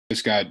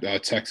Just got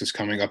Texas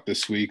coming up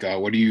this week.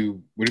 What have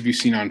you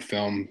seen on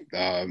film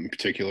in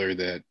particular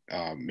that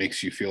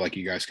makes you feel like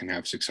you guys can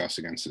have success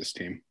against this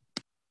team?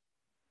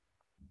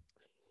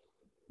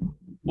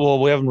 Well,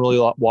 we haven't really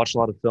watched a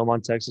lot of film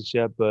on Texas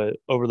yet, but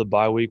over the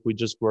bye week, we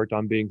just worked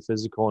on being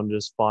physical and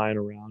just flying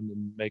around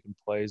and making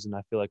plays. And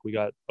I feel like we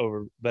got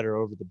better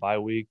over the bye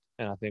week,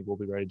 and I think we'll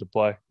be ready to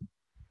play.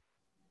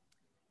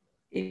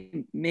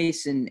 Hey,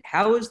 Mason,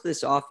 how is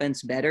this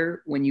offense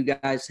better when you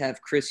guys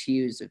have Chris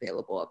Hughes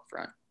available up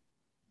front?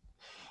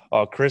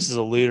 Chris is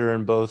a leader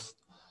in both.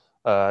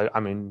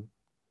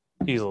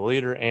 He's a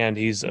leader and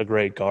he's a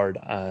great guard.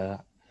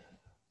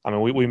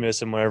 We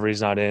miss him whenever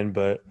he's not in,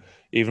 but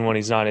even when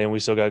he's not in, we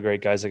still got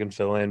great guys that can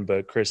fill in.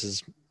 But Chris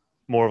is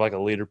more of like a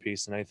leader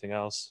piece than anything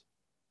else.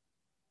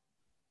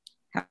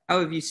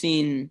 How have you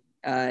seen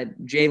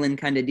Jalen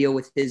kind of deal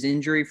with his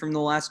injury from the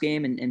last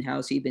game, and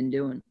how's he been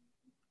doing?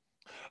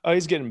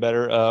 He's getting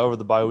better. Over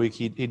the bye week,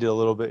 he did a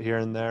little bit here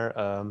and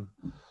there.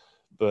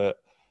 But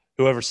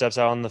whoever steps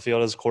out on the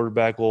field as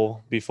quarterback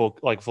will be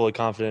fully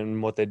confident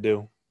in what they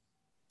do.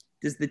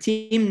 Does the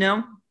team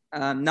know?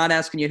 I'm not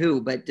asking you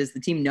who, but does the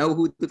team know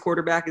who the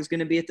quarterback is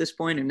going to be at this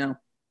point, or no?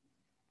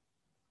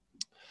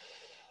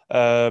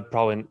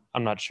 Probably,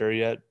 I'm not sure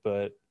yet,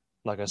 but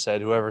like I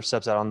said, whoever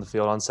steps out on the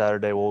field on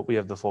Saturday, we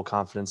have the full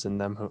confidence in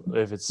them.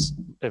 If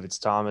it's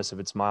Thomas, if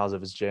it's Miles,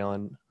 if it's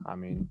Jalen,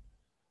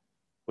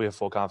 we have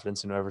full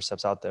confidence in whoever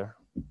steps out there.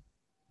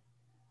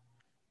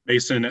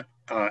 Mason,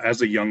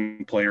 as a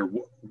young player,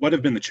 what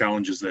have been the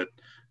challenges that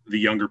the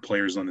younger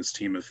players on this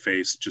team have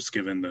faced, just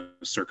given the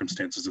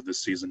circumstances of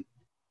this season?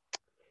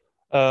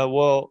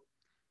 Well,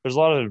 there's a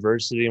lot of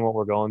adversity in what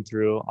we're going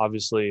through.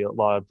 Obviously, a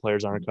lot of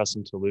players aren't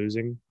accustomed to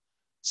losing.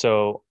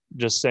 So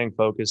just staying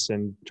focused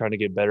and trying to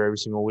get better every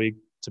single week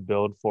to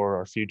build for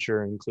our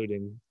future,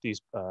 including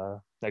these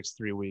next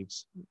 3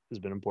 weeks, has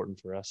been important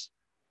for us.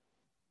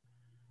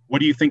 What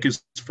do you think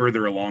is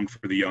further along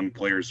for the young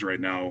players right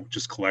now,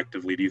 just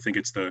collectively? Do you think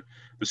it's the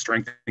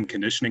strength and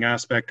conditioning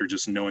aspect or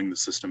just knowing the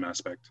system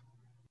aspect?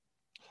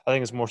 I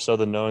think it's more so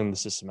the knowing the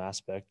system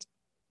aspect.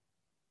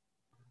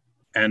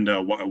 And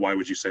why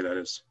would you say that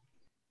is?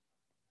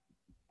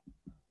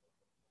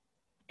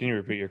 Can you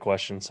repeat your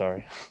question?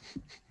 Sorry.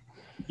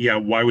 Yeah,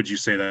 why would you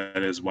say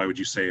that is? Why would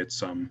you say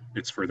it's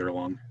further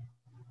along?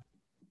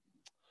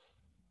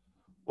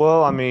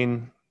 Well,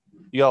 you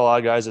got a lot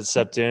of guys that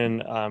stepped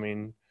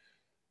in.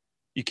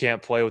 You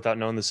can't play without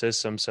knowing the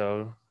system.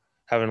 So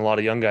having a lot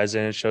of young guys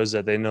in it shows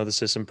that they know the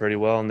system pretty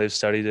well and they've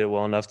studied it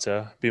well enough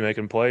to be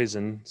making plays,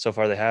 and so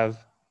far they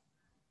have.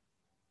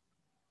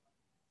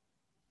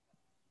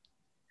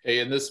 Hey,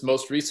 in this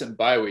most recent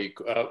bye week,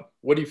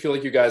 what do you feel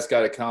like you guys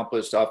got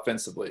accomplished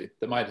offensively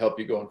that might help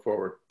you going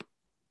forward?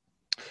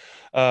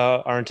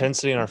 Our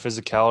intensity and our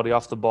physicality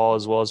off the ball,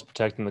 as well as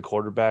protecting the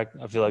quarterback.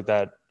 I feel like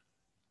that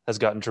has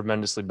gotten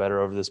tremendously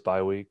better over this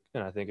bye week,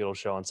 and I think it'll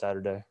show on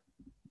Saturday.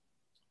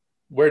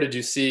 Where did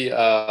you see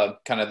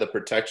kind of the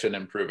protection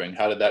improving?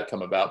 How did that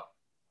come about?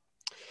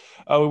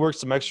 We worked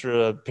some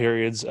extra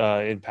periods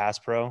in pass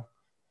pro,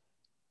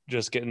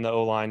 just getting the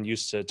O-line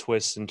used to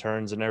twists and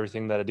turns and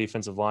everything that a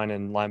defensive line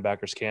and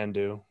linebackers can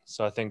do.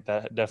 So I think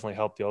that definitely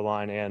helped the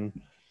O-line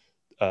and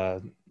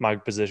my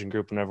position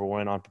group whenever we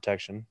went on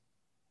protection.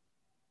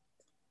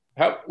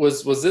 How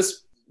was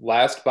this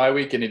last bye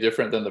week any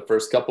different than the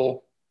first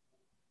couple?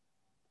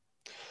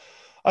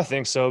 I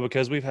think so,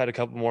 because we've had a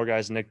couple more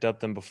guys nicked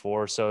up than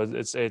before. So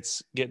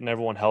it's getting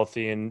everyone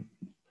healthy and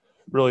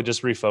really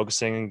just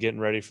refocusing and getting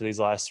ready for these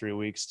last 3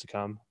 weeks to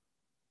come.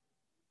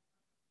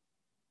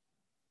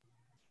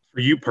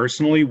 For you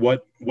personally,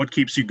 what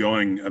keeps you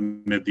going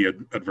amid the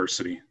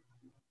adversity?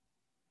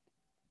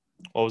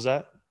 What was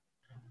that?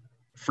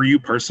 For you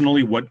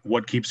personally,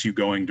 what keeps you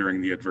going during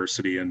the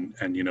adversity and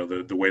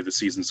the way the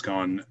season's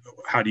gone?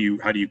 How do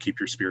you keep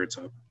your spirits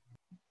up?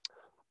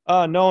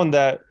 Knowing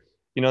that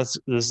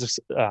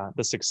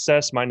the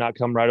success might not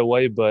come right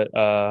away, but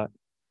what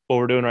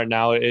we're doing right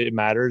now, it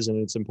matters and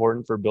it's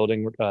important for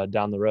building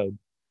down the road.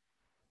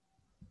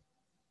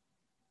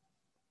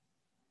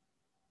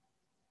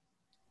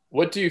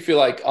 What do you feel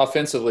like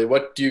offensively?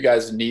 What do you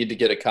guys need to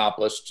get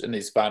accomplished in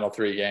these final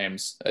 3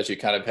 games as you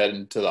kind of head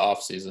into the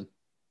off season?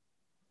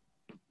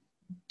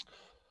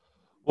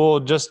 Well,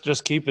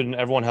 just keeping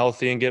everyone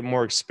healthy and getting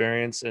more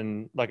experience,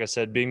 and like I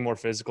said, being more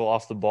physical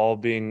off the ball,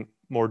 being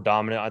more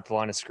dominant at the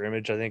line of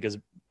scrimmage, I think has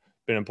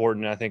been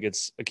important. I think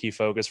it's a key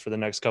focus for the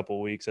next couple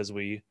of weeks as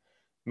we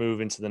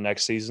move into the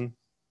next season.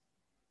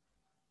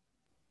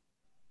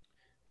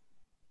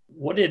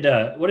 What did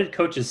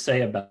coaches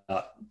say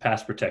about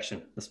pass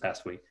protection this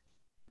past week?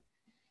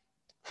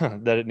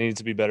 That it needs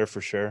to be better for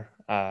sure.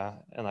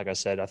 And like I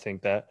said, I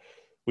think that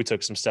we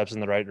took some steps in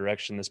the right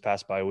direction this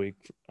past bye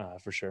week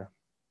for sure.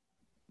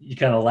 You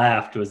kind of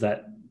laughed. Was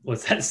that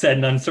said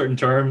in uncertain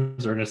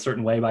terms or in a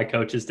certain way by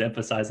coaches to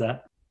emphasize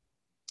that?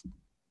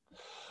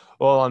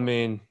 Well,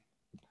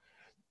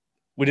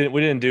 we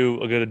didn't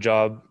do a good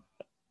job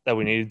that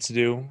we needed to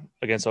do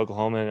against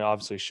Oklahoma, and it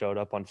obviously showed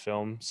up on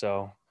film.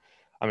 So,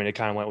 it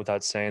kind of went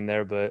without saying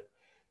there, but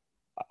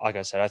like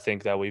I said, I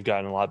think that we've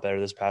gotten a lot better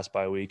this past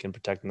bye week in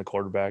protecting the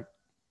quarterback.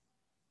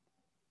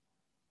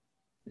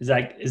 Is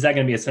that going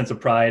to be a sense of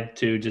pride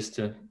too, just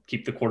to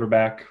keep the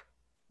quarterback,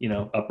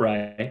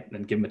 upright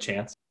and give him a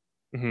chance?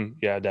 Mm-hmm.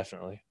 Yeah,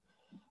 definitely.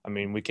 I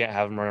mean, we can't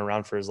have him running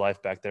around for his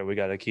life back there. We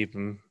got to keep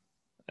him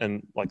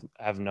and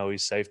have him know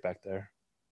he's safe back there.